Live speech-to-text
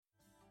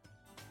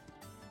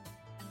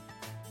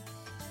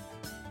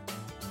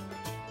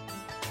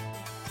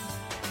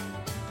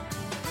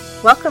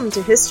Welcome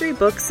to History,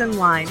 Books, and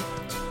Wine,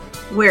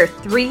 where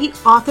three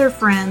author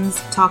friends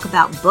talk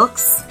about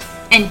books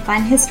and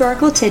fun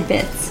historical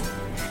tidbits,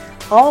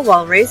 all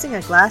while raising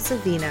a glass of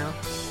vino.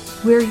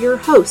 We're your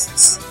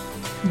hosts,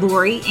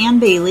 Lori Ann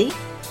Bailey,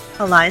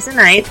 Eliza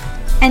Knight,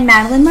 and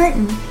Madeline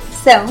Martin.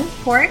 So,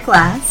 pour a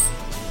glass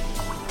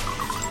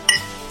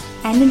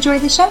and enjoy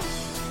the show.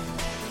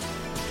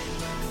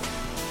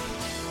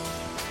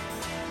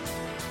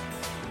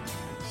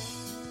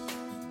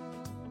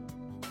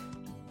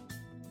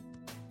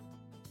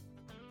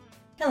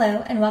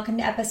 Hello, and welcome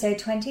to episode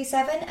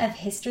 27 of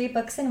History,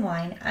 Books, and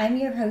Wine. I'm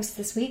your host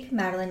this week,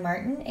 Madeline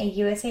Martin, a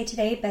USA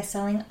Today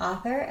bestselling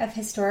author of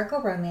historical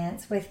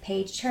romance with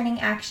page-turning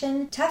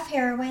action, tough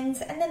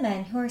heroines, and the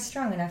men who are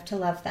strong enough to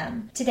love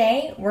them.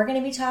 Today, we're going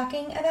to be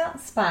talking about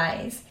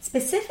spies,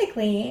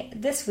 specifically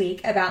this week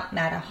about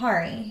Mata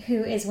Hari,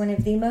 who is one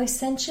of the most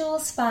sensual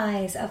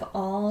spies of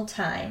all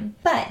time.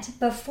 But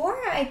before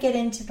I get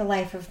into the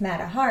life of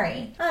Mata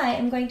Hari, I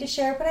am going to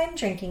share what I'm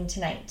drinking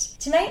tonight.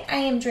 Tonight, I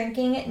am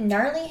drinking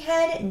Gnarly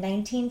Head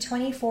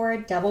 1924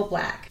 Double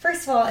Black.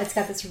 First of all, it's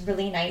got this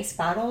really nice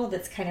bottle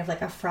that's kind of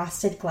like a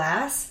frosted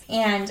glass.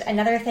 And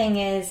another thing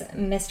is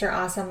Mr.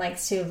 Awesome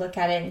likes to look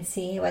at it and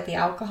see what the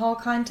alcohol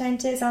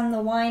content is on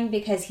the wine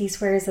because he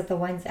swears that the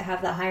ones that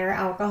have the higher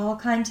alcohol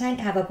content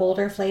have a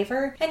bolder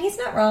flavor. And he's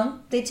not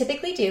wrong. They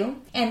typically do.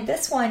 And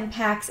this one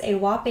packs a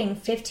whopping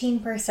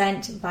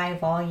 15% by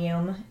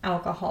volume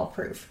alcohol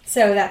proof.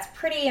 So that's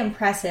pretty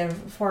impressive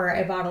for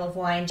a bottle of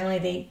wine. Generally,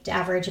 they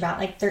average about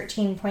like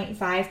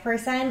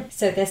 13.5%.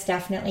 So this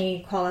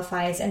definitely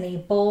qualifies in the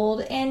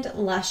bold and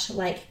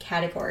lush-like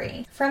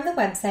category. From the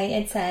website,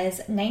 it says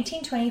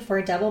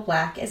 1924 Double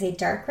Black is a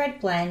dark red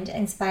blend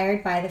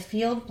inspired by the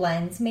field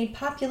blends made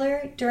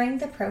popular during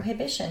the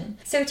Prohibition.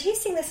 So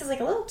tasting this is like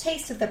a little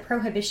taste of the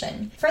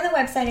Prohibition. From the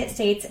website, it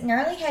states,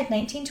 Gnarly Head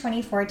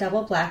 1924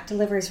 Double Black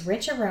delivers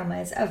rich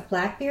aromas of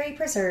blackberry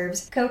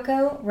preserves,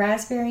 cocoa,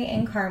 raspberry,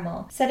 and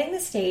caramel, setting the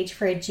stage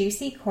for a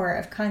juicy core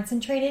of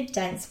concentrated,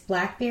 dense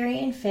blackberry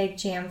and fig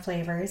jam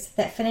flavors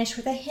that finish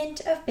with a hint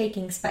of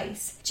baking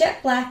spice.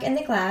 Jet black in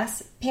the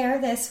glass,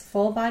 pair this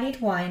full-bodied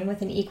wine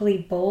with an equally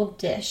bold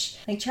dish,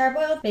 like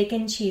charboiled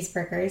bacon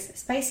cheeseburgers,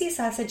 spicy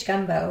sausage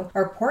gumbo,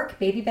 or pork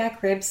baby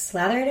back ribs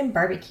slathered in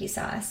barbecue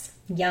sauce.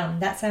 Yum,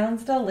 that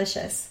sounds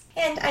delicious.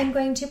 And I'm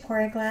going to pour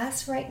a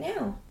glass right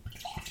now.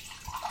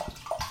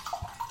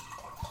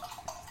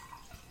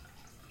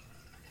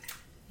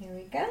 Here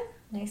we go.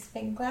 Nice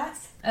big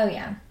glass. Oh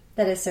yeah,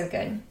 that is so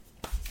good.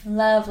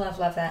 Love, love,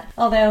 love that.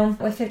 Although,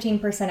 with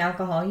 15%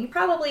 alcohol, you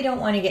probably don't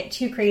want to get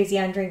too crazy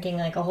on drinking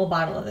like a whole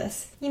bottle of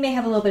this. You may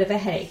have a little bit of a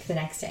headache the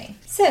next day.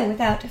 So,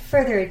 without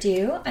further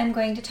ado, I'm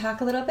going to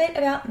talk a little bit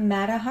about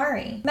Mata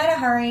Hari. Mata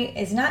Hari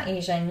is not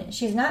Asian,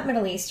 she's not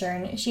Middle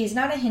Eastern, she's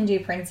not a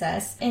Hindu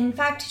princess. In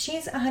fact,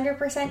 she's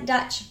 100%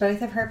 Dutch.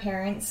 Both of her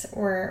parents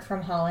were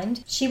from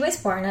Holland. She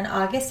was born on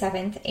August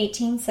 7th,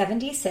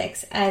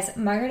 1876 as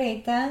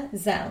Margaretha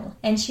Zell,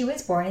 and she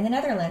was born in the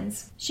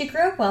Netherlands. She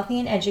grew up wealthy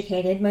and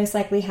educated, most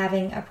likely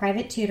having a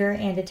private tutor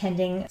and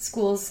attending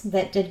schools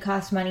that did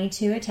cost money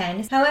to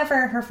attend.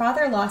 However, her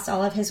father lost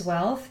all of his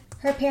wealth.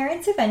 Her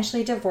parents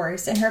eventually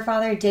divorced, and her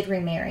father did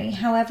remarry.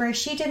 However,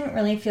 she didn't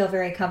really feel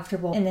very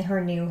comfortable in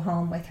her new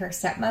home with her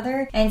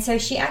stepmother, and so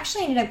she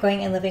actually ended up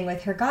going and living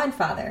with her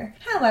godfather.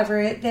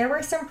 However, there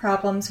were some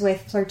problems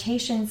with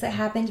flirtations that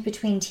happened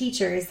between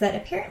teachers that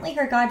apparently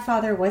her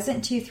godfather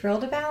wasn't too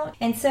thrilled about,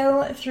 and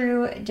so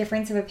through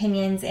difference of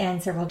opinions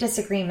and several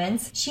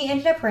disagreements, she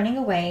ended up running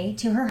away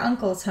to her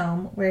uncle's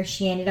home, where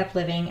she ended up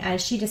living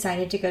as she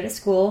decided to go to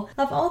school,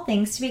 of all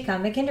things to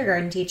become a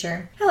kindergarten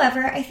teacher.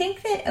 However, I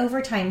think that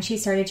over time she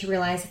started to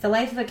realize that the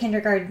life of a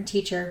kindergarten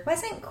teacher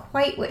wasn't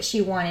quite what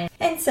she wanted.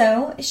 And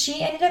so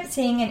she ended up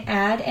seeing an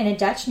ad in a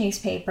Dutch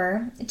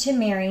newspaper to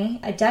marry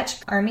a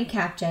Dutch army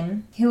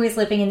captain who was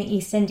living in the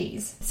East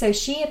Indies. So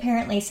she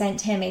apparently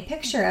sent him a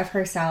picture of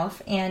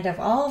herself, and of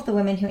all of the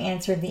women who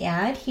answered the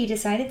ad, he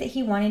decided that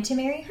he wanted to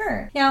marry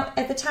her. Now,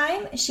 at the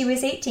time, she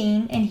was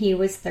 18 and he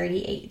was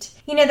 38.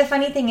 You know, the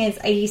funny thing is,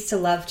 I used to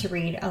love to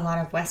read a lot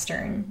of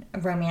Western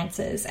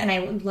romances, and I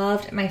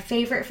loved my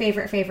favorite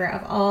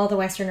of all the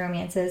Western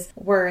romances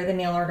were the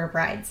mail order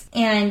brides.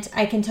 And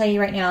I can tell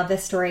you right now,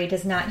 this story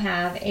does not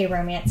have a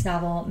romance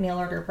novel mail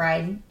order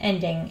bride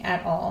ending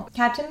at all.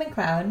 Captain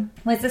McLeod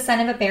was the son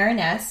of a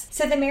baroness,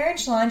 so the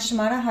marriage launched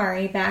Mata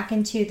Hari back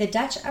into the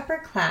Dutch upper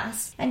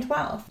class and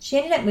wealth. She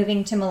ended up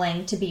moving to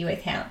Milan to be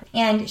with him,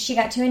 and she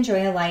got to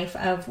enjoy a life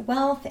of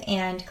wealth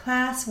and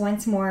class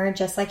once more,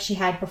 just like she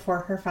had before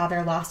her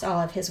father lost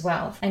all of his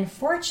wealth.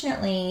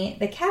 Unfortunately,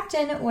 the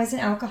captain was an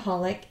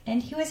alcoholic,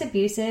 and he was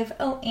abusive.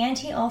 Oh, and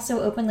he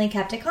also openly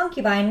kept a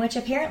concubine concubine, which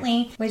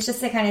apparently was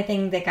just the kind of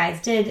thing that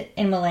guys did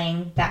in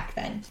Malang back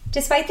then.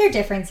 Despite their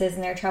differences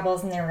and their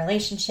troubles in their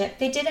relationship,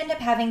 they did end up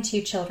having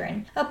 2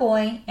 children, a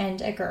boy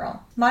and a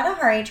girl. Mata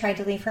Hari tried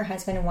to leave her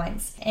husband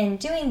once. In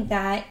doing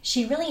that,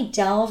 she really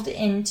delved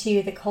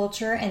into the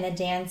culture and the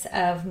dance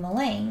of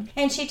Malang,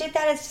 and she did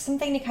that as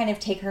something to kind of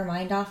take her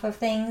mind off of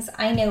things.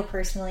 I know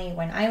personally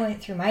when I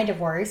went through my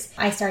divorce,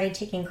 I started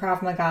taking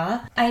Krav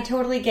Maga. I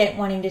totally get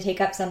wanting to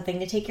take up something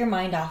to take your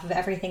mind off of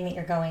everything that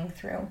you're going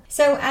through.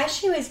 So as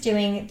she was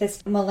doing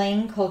this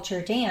Malang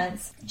culture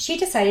dance, she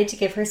decided to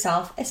give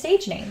herself a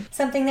stage name,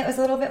 something that was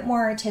a little bit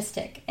more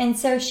artistic. And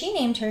so she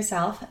named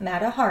herself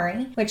Mata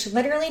Hari, which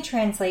literally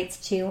translates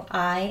to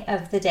Eye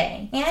of the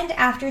Day. And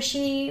after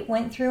she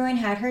went through and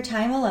had her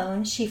time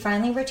alone, she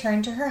finally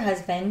returned to her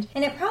husband,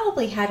 and it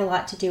probably had a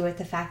lot to do with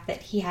the fact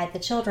that he had the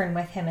children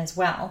with him as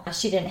well.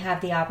 She didn't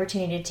have the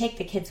opportunity to take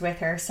the kids with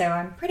her, so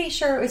I'm pretty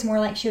sure it was more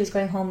like she was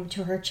going home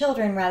to her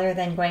children rather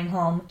than going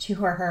home to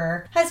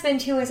her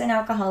husband, who was an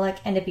alcoholic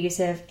and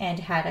abusive and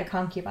had a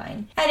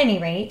concubine. At any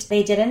rate,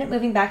 they did end up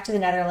moving back to the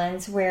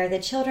Netherlands, where the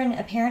children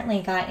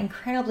apparently got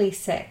incredibly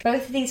sick.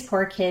 Both of these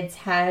poor kids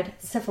had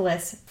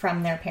syphilis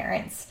from their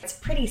parents. It's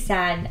pretty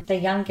sad. The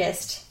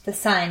youngest, the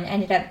son,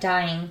 ended up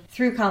dying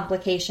through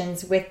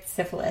complications with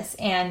syphilis,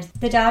 and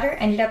the daughter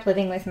ended up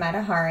living with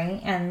Mata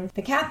Hari, and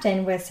the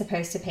captain was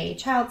supposed to pay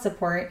child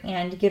support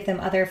and give them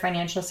other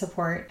financial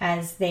support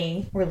as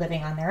they were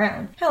living on their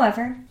own.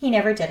 However, he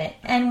never did it,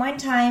 and one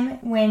time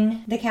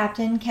when the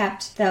captain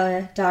kept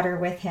the daughter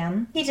with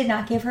him, he did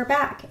not give her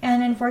back,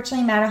 and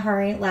unfortunately Mata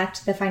Hari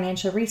lacked the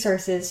financial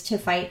resources to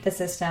fight the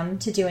system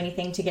to do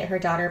anything to get her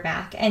daughter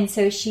back, and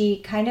so she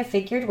kind of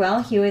figured,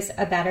 well, he was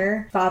a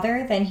better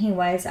father than he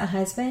was a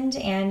husband,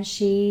 and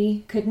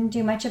she couldn't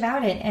do much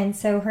about it, and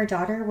so her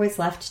daughter was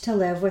left to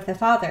live with the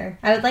father.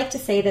 I would like to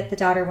say that the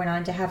daughter went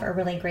on to have a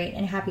really great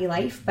and happy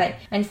life, but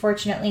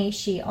unfortunately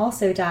she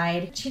also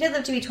died. She did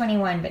live to be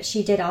 21, but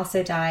she did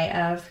also die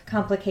of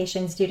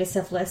complications due to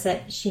syphilis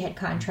that she had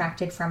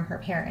contracted from her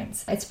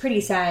parents. It's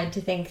pretty sad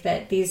to think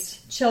that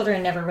these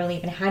children never really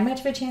even had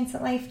much of a chance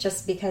at life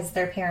just because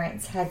their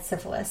parents had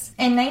syphilis.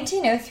 In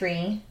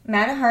 1903,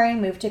 Mata Hari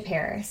moved to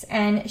Paris,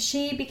 and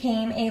she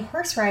became a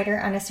horse rider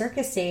on a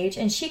circus stage,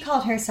 and she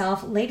called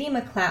herself Lady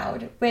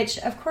MacLeod, which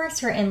of course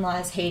her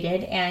in-laws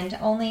hated and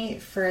only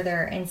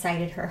further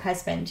incited her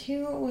husband,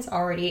 who was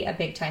already a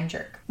big-time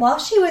jerk. While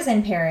she was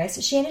in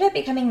Paris, she ended up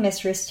becoming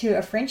mistress to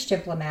a French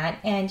diplomat,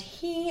 and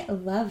he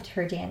loved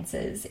her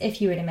dances.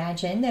 If you would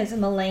imagine, those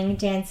Malang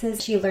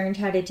dances she learned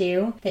how to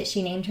do, that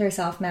she named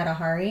herself Mata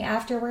Hari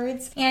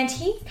afterwards, and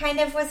he kind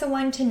of was the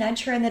one to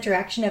nudge her in the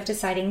direction of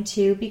deciding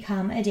to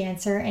become a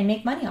dancer and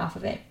make money off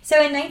of it.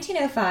 So in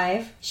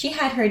 1905, she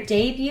had her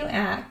debut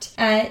act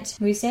at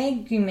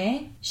Musée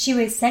Guimet. She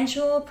was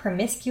sensual,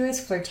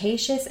 promiscuous,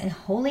 flirtatious, and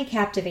wholly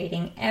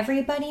captivating.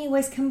 Everybody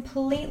was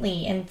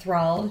completely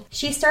enthralled.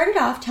 She started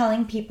off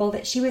telling people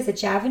that she was a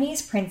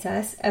Javanese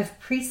princess of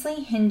priestly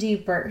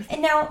Hindu birth.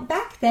 And now,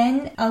 back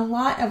then, a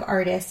lot of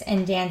artists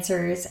and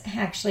dancers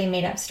actually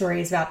made up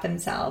stories about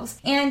themselves.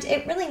 And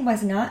it really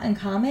was not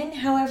uncommon.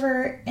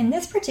 However, in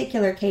this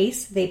particular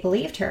case, they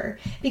believed her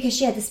because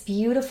she had this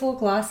beautiful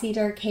glossy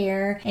dark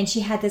hair, and she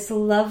had this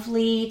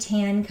lovely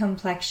tan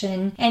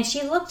complexion, and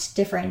she looked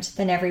different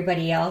than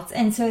everybody else,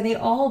 and so they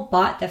all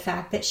bought the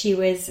fact that she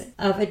was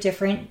of a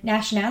different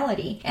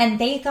nationality, and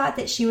they thought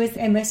that she was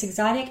the most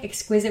exotic,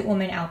 exquisite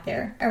woman out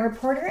there. A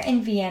reporter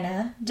in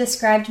Vienna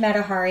described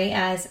Mata Hari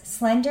as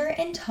slender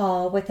and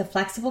tall with the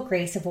flexible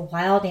grace of a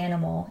wild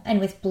animal, and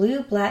with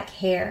blue-black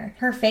hair.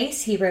 Her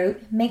face, he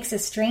wrote, makes a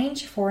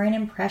strange foreign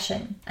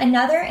impression.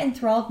 Another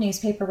enthralled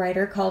newspaper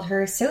writer called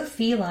her so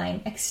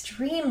feline,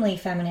 extremely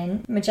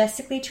feminine,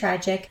 majestically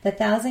tragic, the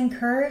thousand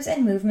curves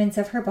and movements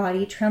of her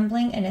body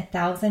trembling in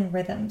 1,000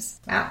 rhythms.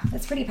 Wow,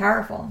 that's pretty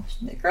powerful.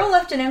 The girl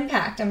left an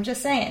impact, I'm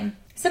just saying.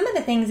 Some of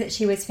the things that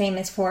she was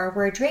famous for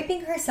were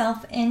draping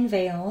herself in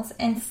veils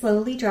and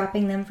slowly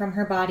dropping them from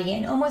her body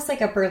in almost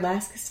like a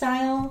burlesque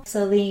style,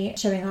 slowly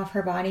showing off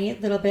her body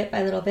little bit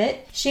by little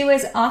bit. She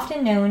was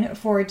often known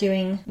for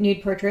doing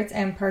nude portraits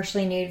and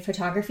partially nude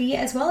photography,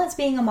 as well as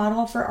being a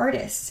model for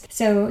artists.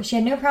 So she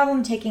had no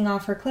problem taking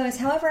off her clothes.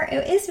 However,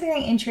 it is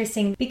very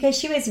interesting because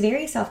she was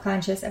very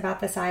self-conscious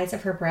about the size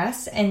of her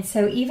breasts, and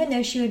so even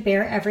though she would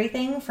bear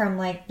everything from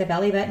like the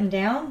belly button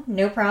down,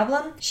 no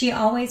problem, she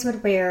always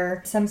would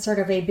wear some sort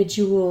of a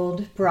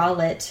bejeweled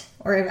bralette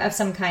or of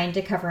some kind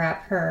to cover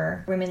up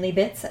her womanly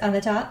bits on the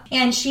top.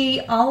 And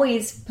she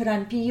always put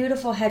on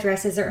beautiful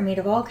headdresses that were made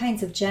of all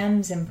kinds of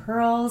gems and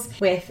pearls,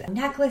 with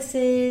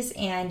necklaces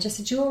and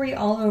just jewelry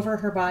all over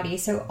her body.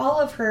 So all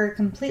of her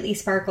completely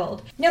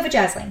sparkled. No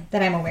vajazzling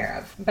that I'm aware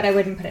of, but I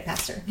wouldn't put it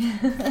past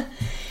her.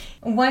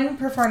 One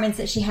performance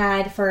that she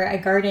had for a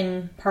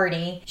garden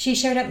party, she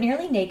showed up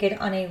nearly naked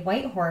on a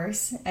white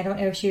horse. I don't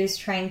know if she was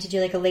trying to do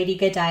like a Lady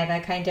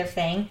Godiva kind of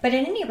thing, but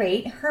at any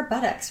rate, her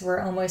buttocks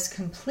were almost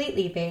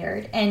completely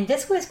bared. And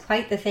this was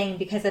quite the thing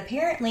because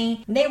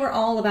apparently they were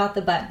all about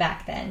the butt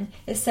back then.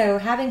 So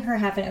having her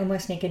have an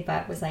almost naked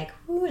butt was like,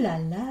 ooh la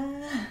la.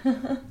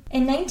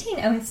 In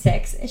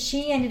 1906,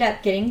 she ended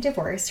up getting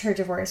divorced. Her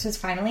divorce was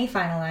finally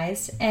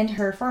finalized, and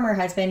her former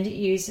husband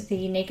used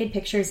the naked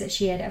pictures that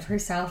she had of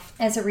herself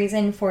as a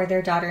reason for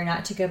their daughter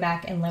not to go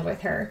back and live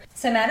with her.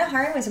 So Mata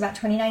Hari was about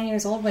 29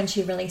 years old when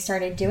she really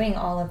started doing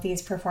all of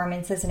these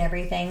performances and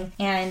everything,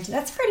 and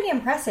that's pretty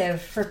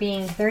impressive for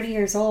being 30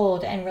 years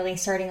old and really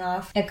starting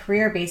off a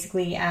career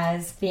basically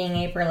as being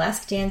a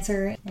burlesque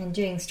dancer and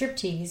doing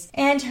striptease.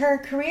 And her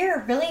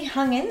career really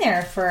hung in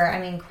there for,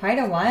 quite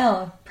a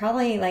while.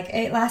 Probably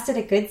it lasted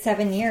a good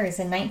 7 years.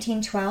 In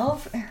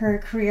 1912, her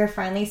career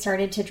finally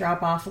started to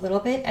drop off a little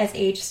bit as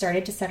age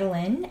started to settle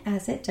in,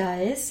 as it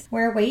does,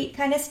 where weight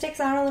kind of sticks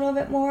on a little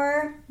bit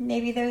more.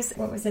 Maybe those,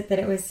 what was it that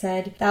it was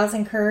said,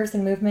 1,000 curves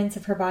and movements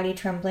of her body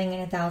trembling in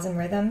 1,000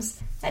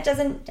 rhythms. That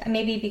doesn't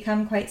maybe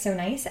become quite so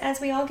nice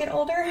as we all get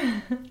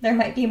older. There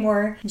might be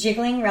more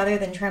jiggling rather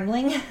than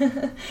trembling,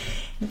 at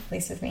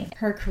least with me.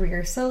 Her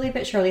career slowly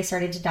but surely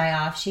started to die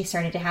off. She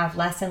started to have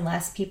less and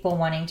less people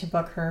wanting to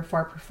book her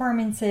for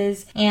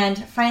performances, and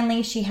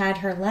finally she had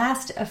her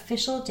last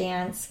official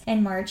dance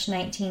in March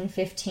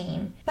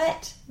 1915.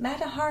 But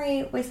Mata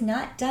Hari was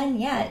not done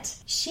yet.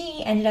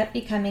 She ended up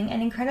becoming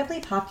an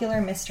incredibly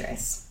popular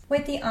mistress.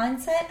 With the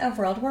onset of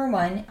World War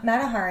I,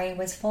 Mata Hari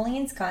was fully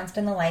ensconced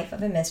in the life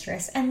of a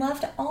mistress and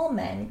loved all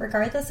men,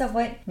 regardless of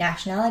what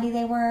nationality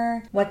they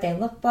were, what they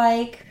looked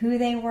like, who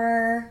they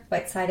were,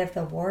 what side of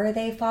the war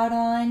they fought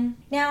on.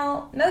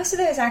 Now, most of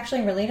those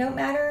actually really don't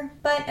matter,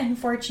 but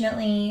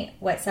unfortunately,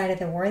 what side of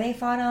the war they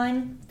fought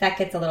on, that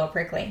gets a little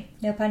prickly.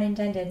 No pun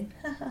intended.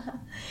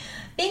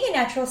 Being a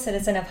natural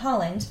citizen of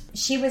Holland,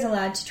 she was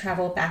allowed to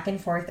travel back and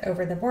forth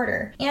over the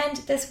border, and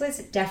this was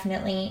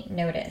definitely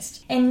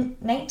noticed. In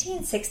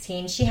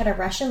 1916, she had a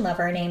Russian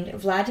lover named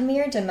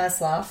Vladimir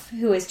Demislov,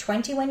 who was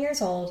 21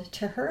 years old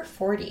to her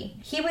 40.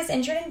 He was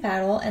injured in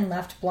battle and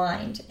left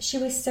blind. She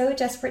was so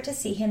desperate to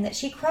see him that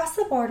she crossed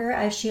the border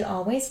as she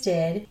always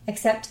did,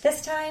 except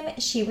this time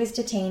she was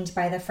detained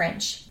by the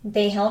French.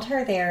 They held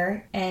her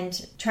there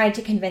and tried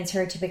to convince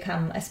her to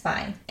become a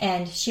spy,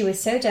 and she was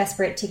so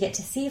desperate to get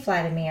to see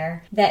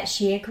Vladimir that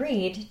she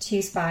agreed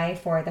to spy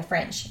for the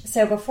French.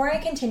 So before I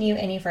continue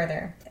any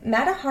further,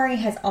 Mata Hari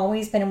has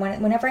always been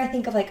whenever I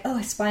think of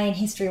a spy in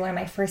history, one of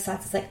my first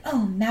thoughts is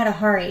Mata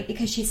Hari,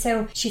 because she's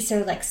so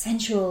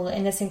sensual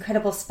and this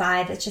incredible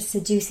spy that's just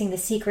seducing the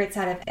secrets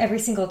out of every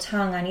single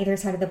tongue on either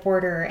side of the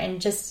border,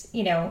 and just,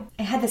 I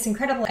had this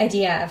incredible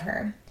idea of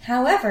her.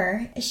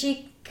 However,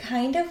 she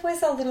kind of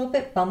was a little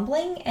bit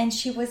bumbling, and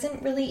she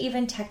wasn't really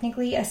even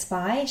technically a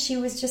spy. She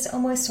was just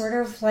almost sort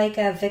of like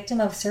a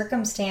victim of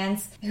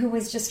circumstance who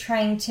was just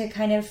trying to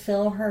kind of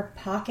fill her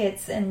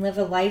pockets and live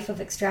a life of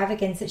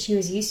extravagance that she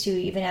was used to,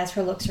 even as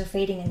her looks are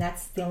fading, and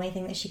that's the only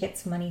thing that she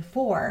gets money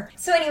for.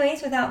 So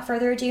anyways, without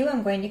further ado,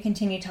 I'm going to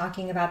continue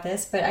talking about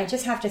this, but I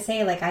just have to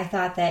say, I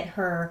thought that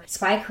her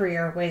spy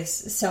career was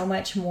so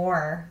much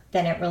more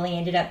than it really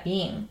ended up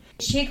being.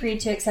 She agreed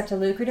to accept a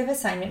lucrative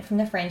assignment from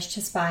the French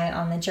to spy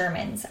on the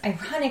Germans.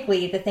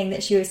 Ironically, the thing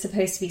that she was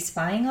supposed to be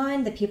spying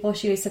on, the people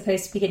she was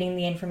supposed to be getting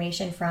the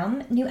information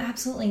from, knew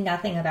absolutely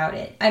nothing about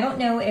it. I don't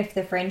know if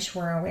the French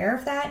were aware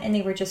of that and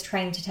they were just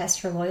trying to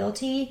test her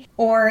loyalty,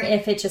 or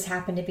if it just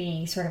happened to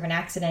be sort of an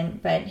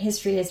accident, but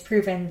history has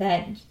proven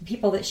that the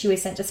people that she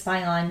was sent to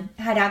spy on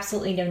had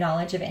absolutely no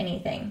knowledge of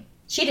anything.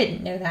 She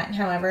didn't know that,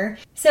 however.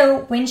 So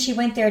when she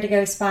went there to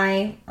go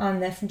spy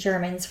on the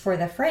Germans for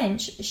the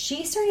French,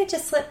 she started to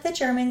slip the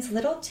Germans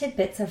little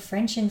tidbits of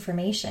French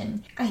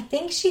information. I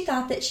think she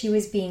thought that she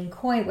was being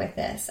coy with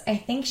this. I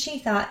think she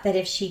thought that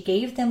if she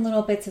gave them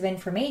little bits of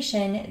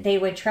information, they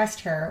would trust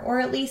her, or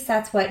at least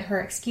that's what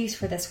her excuse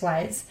for this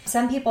was.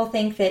 Some people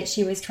think that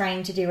she was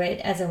trying to do it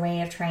as a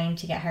way of trying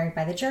to get hired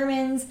by the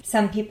Germans.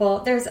 Some people,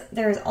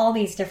 there's all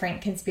these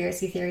different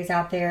conspiracy theories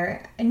out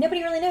there, and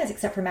nobody really knows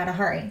except for Mata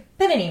Hari.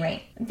 But at any rate,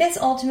 this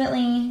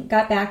ultimately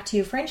got back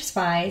to French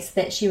spies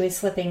that she was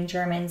slipping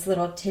Germans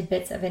little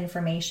tidbits of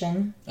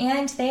information,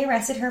 and they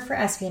arrested her for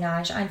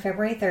espionage on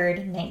February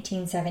 3rd,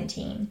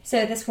 1917.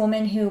 So this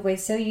woman who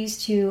was so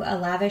used to a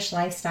lavish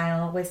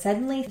lifestyle was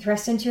suddenly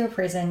thrust into a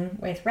prison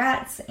with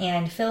rats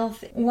and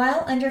filth.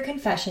 While under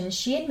confession,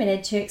 she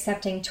admitted to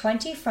accepting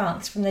 20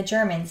 francs from the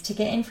Germans to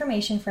get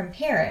information from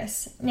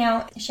Paris.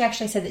 Now, she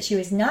actually said that she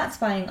was not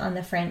spying on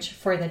the French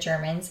for the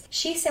Germans.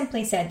 She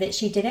simply said that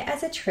she did it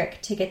as a trick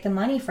to get the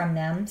money from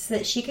them so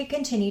that she could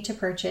continue to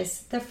purchase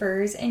the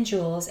furs and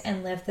jewels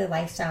and live the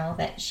lifestyle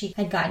that she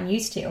had gotten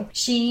used to.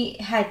 She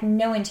had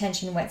no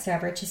intention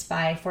whatsoever to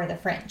spy for the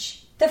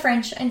French. The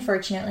French,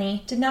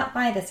 unfortunately, did not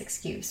buy this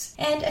excuse,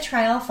 and a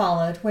trial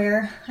followed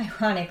where,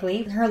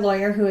 ironically, her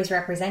lawyer who was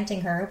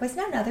representing her was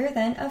none other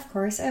than, of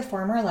course, a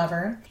former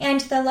lover,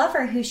 and the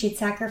lover who she'd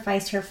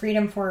sacrificed her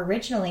freedom for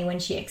originally when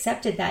she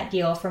accepted that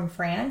deal from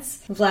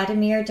France,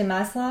 Vladimir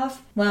Demaslov,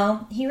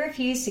 well, he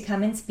refused to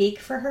come and speak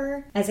for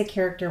her as a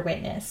character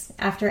witness.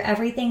 After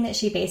everything that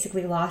she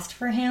basically lost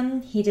for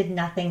him, he did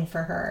nothing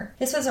for her.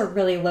 This was a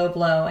really low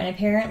blow, and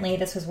apparently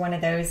this was one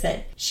of those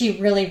that she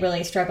really,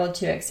 really struggled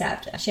to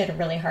accept. She had a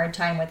really hard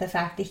time with the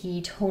fact that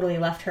he totally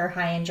left her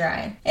high and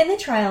dry. In the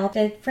trial,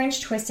 the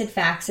French twisted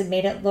facts had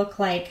made it look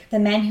like the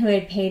men who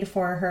had paid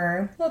for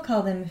her, we'll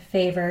call them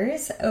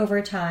favors,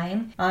 over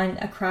time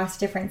across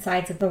different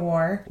sides of the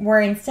war, were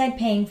instead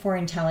paying for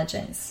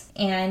intelligence.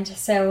 And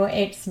so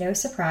it's no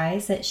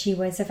surprise that she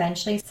was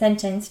eventually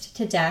sentenced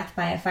to death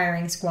by a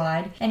firing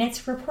squad, and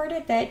it's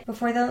reported that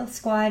before the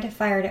squad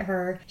fired at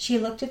her, she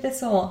looked at the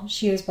soul.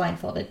 She was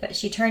blindfolded, but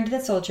she turned to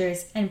the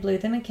soldiers and blew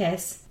them a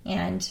kiss,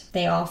 and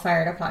they all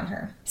fired upon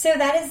her. So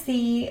that is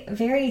the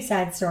very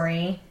sad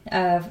story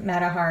of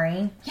Mata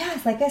Hari. Yeah,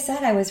 like I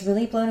said, I was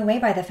really blown away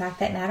by the fact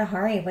that Mata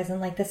Hari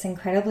wasn't like this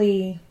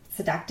incredibly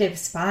seductive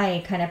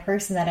spy kind of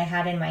person that I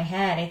had in my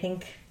head. I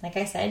think, like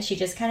I said, she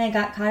just kind of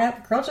got caught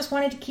up. Girl just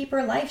wanted to keep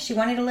her life. She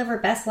wanted to live her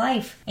best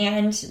life.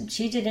 And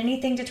she did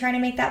anything to try to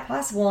make that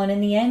possible. And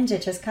in the end,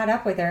 it just caught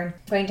up with her.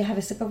 I'm going to have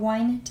a sip of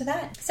wine to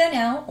that. So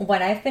now,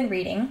 what I've been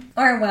reading,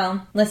 or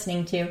well,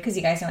 listening to, because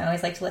you guys know I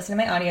always like to listen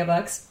to my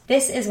audiobooks.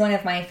 This is one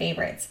of my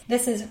favorites.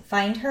 This is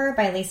Find Her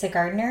by Lisa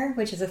Gardner,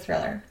 which is a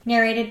thriller.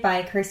 Narrated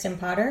by Kirsten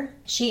Potter.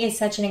 She is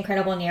such an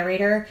incredible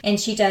narrator, and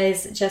she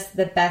does just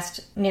the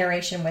best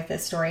narration with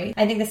this story.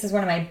 I think this is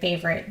one of my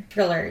favorite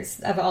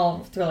thrillers of all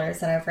thrillers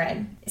that I've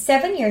read.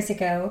 7 years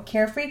ago,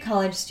 carefree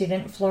college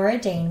student Flora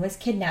Dane was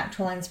kidnapped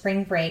while on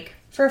spring break.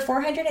 For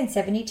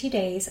 472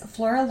 days,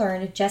 Flora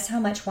learned just how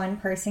much one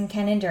person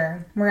can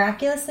endure.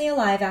 Miraculously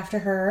alive after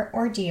her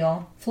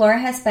ordeal, Flora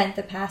has spent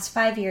the past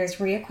 5 years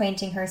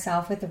reacquainting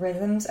herself with the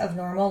rhythms of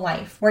normal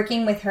life.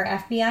 Working with her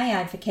FBI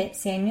advocate,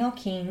 Samuel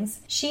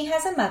Keynes, she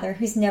has a mother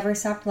who's never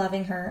stopped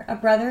loving her, a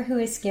brother who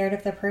is scared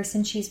of the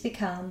person she's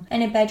become,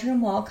 and a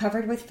bedroom wall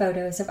covered with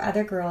photos of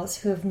other girls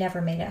who have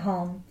never made it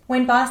home.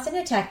 When Boston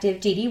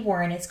detective Dee Dee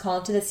Warren is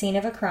called to the scene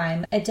of a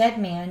crime, a dead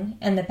man,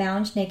 and the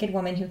bound naked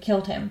woman who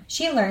killed him,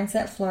 she learns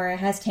that Flora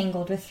has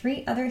tangled with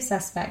 3 other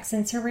suspects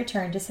since her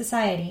return to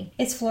society.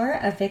 Is Flora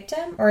a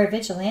victim or a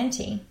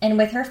vigilante? And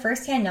with her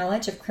first-hand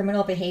knowledge of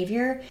criminal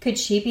behavior, could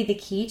she be the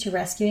key to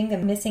rescuing the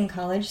missing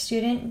college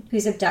student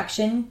whose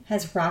abduction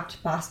has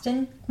rocked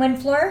Boston? When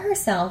Flora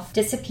herself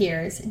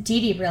disappears,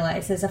 Dee Dee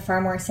realizes a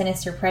far more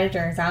sinister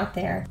predator is out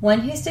there, one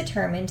who's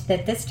determined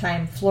that this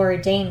time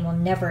Flora Dane will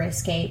never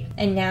escape,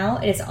 and now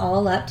it is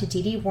all up to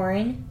Dee Dee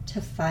Warren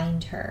to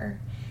find her.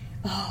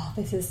 Oh,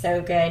 this is so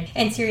good.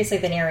 And seriously,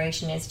 the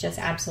narration is just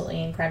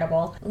absolutely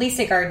incredible.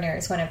 Lisa Gardner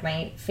is one of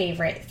my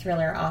favorite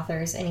thriller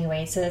authors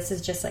anyway, so this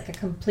is just like a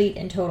complete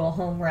and total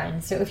home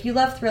run. So if you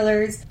love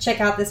thrillers,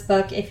 check out this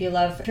book. If you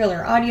love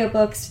thriller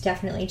audiobooks,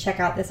 definitely check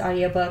out this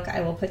audiobook.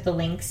 I will put the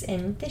links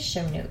in the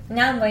show note.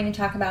 Now I'm going to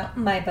talk about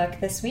my book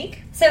this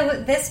week.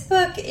 So this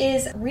book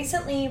is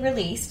recently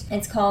released.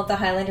 It's called The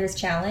Highlanders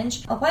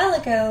Challenge. A while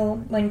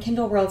ago, when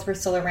Kindle Worlds were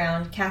still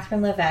around,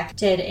 Catherine Levesque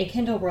did a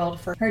Kindle World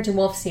for her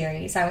DeWolf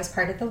series. I was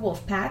part of the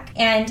Wolf Pack.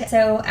 And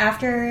so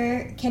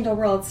after Kindle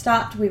World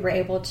stopped, we were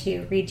able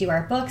to redo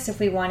our books if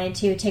we wanted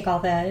to take all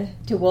the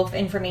DeWolf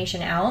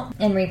information out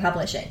and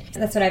republish it.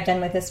 That's what I've done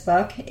with this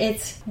book.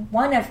 It's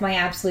one of my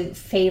absolute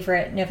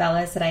favorite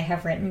novellas that I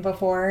have written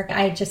before.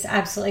 I just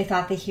absolutely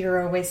thought the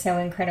hero was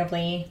so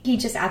he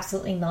just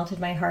absolutely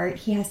melted my heart.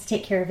 He has to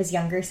take care of his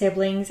younger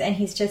siblings, and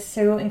he's just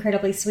so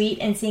incredibly sweet,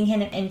 and seeing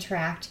him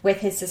interact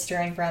with his sister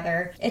and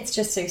brother, it's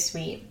just so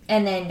sweet.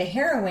 And then the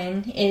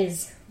heroine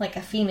is like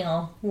a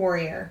female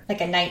warrior, like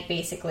a knight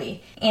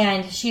basically.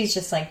 And she's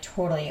just like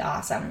totally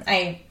awesome.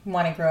 I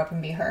want to grow up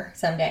and be her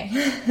someday.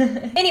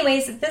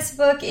 Anyways, this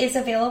book is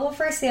available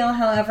for sale.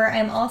 However,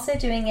 I'm also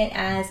doing it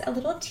as a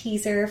little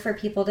teaser for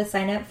people to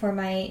sign up for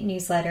my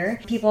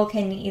newsletter. People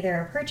can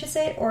either purchase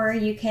it or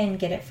you can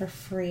get it for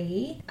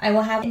free. I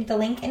will have the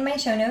link in my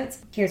show notes.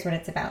 Here's what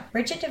it's about.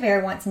 Bridget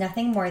DeVere wants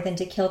nothing more than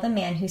to kill the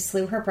man who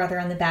slew her brother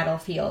on the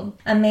battlefield,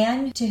 a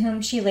man to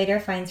whom she later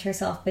finds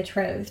herself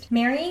betrothed.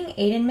 Marrying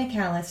Aidan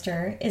McAllister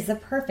is the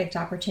perfect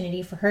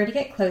opportunity for her to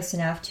get close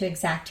enough to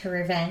exact her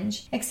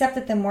revenge, except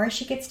that the more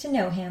she gets to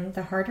know him,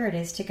 the harder it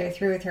is to go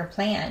through with her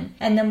plan,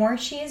 and the more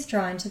she is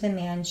drawn to the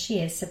man she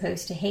is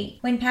supposed to hate.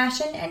 When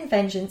passion and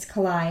vengeance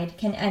collide,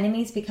 can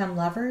enemies become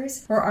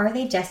lovers, or are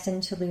they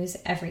destined to lose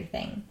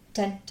everything?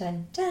 Dun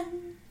dun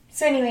dun.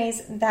 So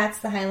anyways, that's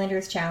the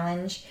Highlanders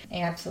Challenge.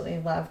 I absolutely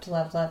loved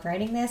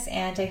writing this,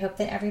 and I hope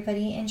that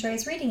everybody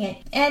enjoys reading it.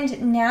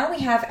 And now we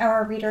have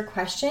our reader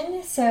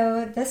question.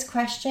 So this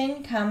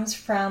question comes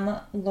from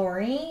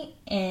Lori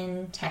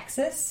in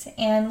Texas,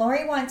 and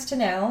Lori wants to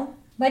know,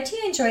 what do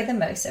you enjoy the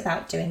most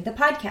about doing the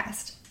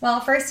podcast? Well,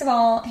 first of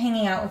all,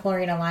 hanging out with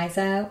Lori and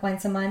Eliza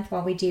once a month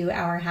while we do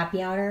our happy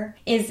hour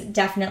is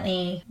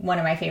definitely one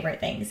of my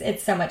favorite things.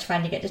 It's so much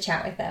fun to get to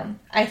chat with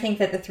them. I think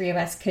that the three of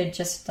us could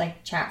just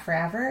chat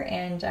forever,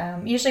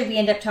 and usually we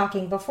end up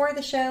talking before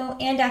the show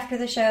and after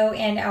the show,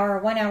 and our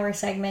 1 hour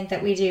segment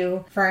that we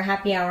do for our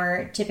happy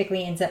hour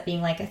typically ends up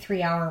being like a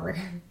 3 hour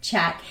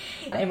chat,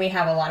 and we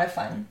have a lot of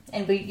fun.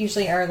 And we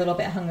usually are a little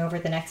bit hungover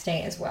the next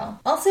day as well.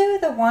 Also,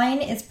 the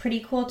wine is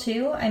pretty cool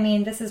too. I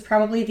mean, this is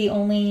probably the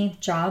only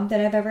job that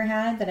I've ever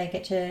had that I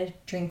get to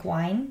drink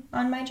wine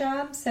on my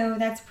job, so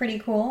that's pretty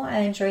cool. I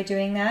enjoy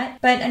doing that.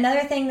 But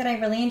another thing that I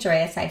really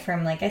enjoy, aside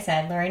from, like I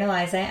said, Lori and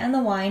Eliza and the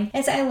wine,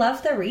 is I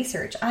love the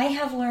research. I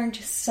have learned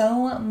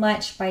so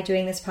much by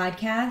doing this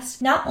podcast,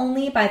 not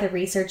only by the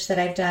research that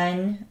I've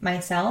done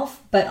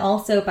myself, but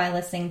also by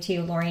listening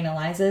to Lori and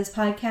Eliza's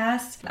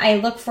podcast. I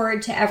look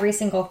forward to every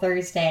single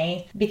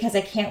Thursday because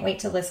I can't wait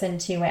to listen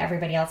to what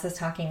everybody else is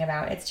talking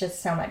about. It's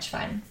just so much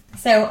fun.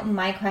 So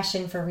my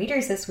question for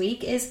readers this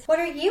week is, what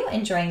are you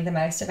enjoying the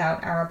most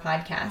about our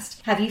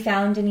podcast? Have you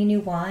found any new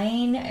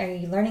wine? Are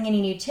you learning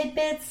any new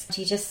tidbits?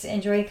 Do you just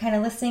enjoy kind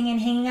of listening and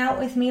hanging out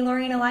with me,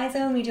 Lori and Eliza,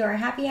 when we do our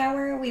happy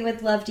hour? We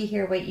would love to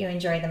hear what you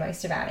enjoy the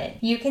most about it.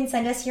 You can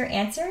send us your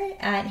answer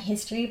at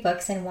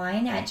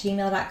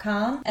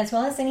historybooksandwine@gmail.com, as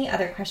well as any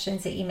other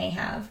questions that you may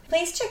have.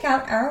 Please check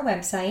out our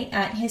website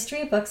at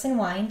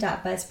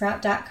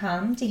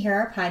historybooksandwine.buzzsprout.com to hear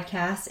our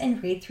podcasts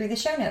and read through the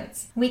show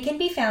notes. We can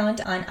be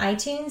found on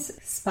iTunes,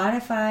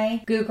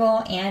 Spotify,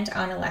 Google, and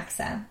on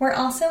Alexa. We're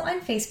also on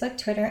Facebook,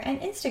 Twitter,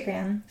 and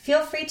Instagram.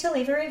 Feel free to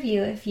leave a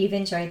review if you've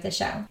enjoyed the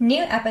show.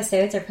 New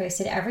episodes are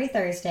posted every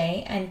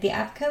Thursday, and the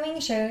upcoming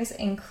shows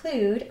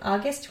include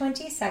August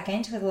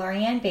 22nd with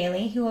Lorianne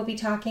Bailey, who will be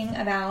talking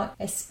about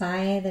a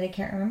spy that I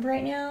can't remember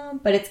right now,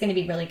 but it's going to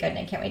be really good and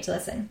I can't wait to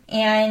listen.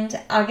 And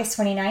August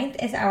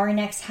 29th is our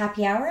next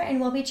happy hour,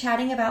 and we'll be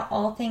chatting about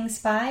all things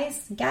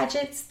spies,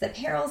 gadgets, the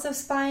perils of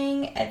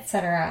spying,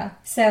 etc.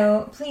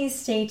 So please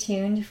stay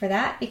tuned for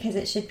that because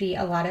it should be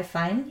a lot of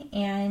fun.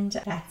 And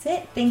that's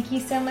it. Thank you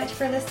so much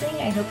for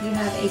listening. I hope you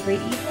have a great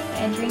evening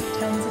and drink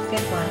tons of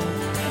good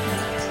wine.